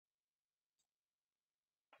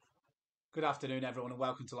Good afternoon, everyone, and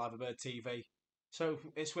welcome to Liverpool TV. So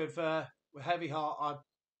it's with heavy heart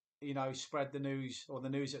spread the news, or the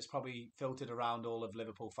news that's probably filtered around all of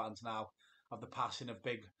Liverpool fans now, of the passing of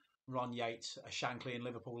big Ron Yeats, a Shankly and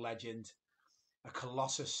Liverpool legend, a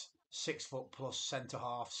colossus, 6 foot plus centre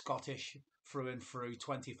half, Scottish through and through,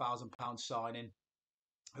 £20,000 signing,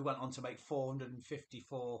 who went on to make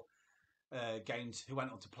 454 games, who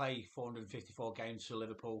went on to play 454 games for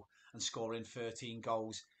Liverpool and scoring 13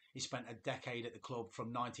 goals. He spent a decade at the club from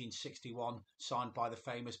 1961, signed by the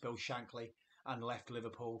famous Bill Shankly, and left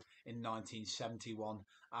Liverpool in 1971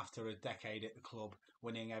 after a decade at the club,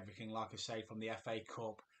 winning everything, like I say, from the FA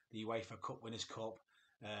Cup, the UEFA Cup Winners' Cup,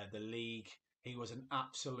 the league. He was an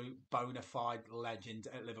absolute bona fide legend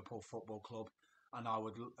at Liverpool Football Club, and I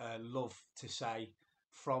would love to say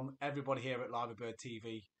from everybody here at Live Bird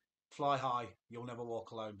TV, fly high, you'll never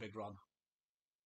walk alone, Big Ron.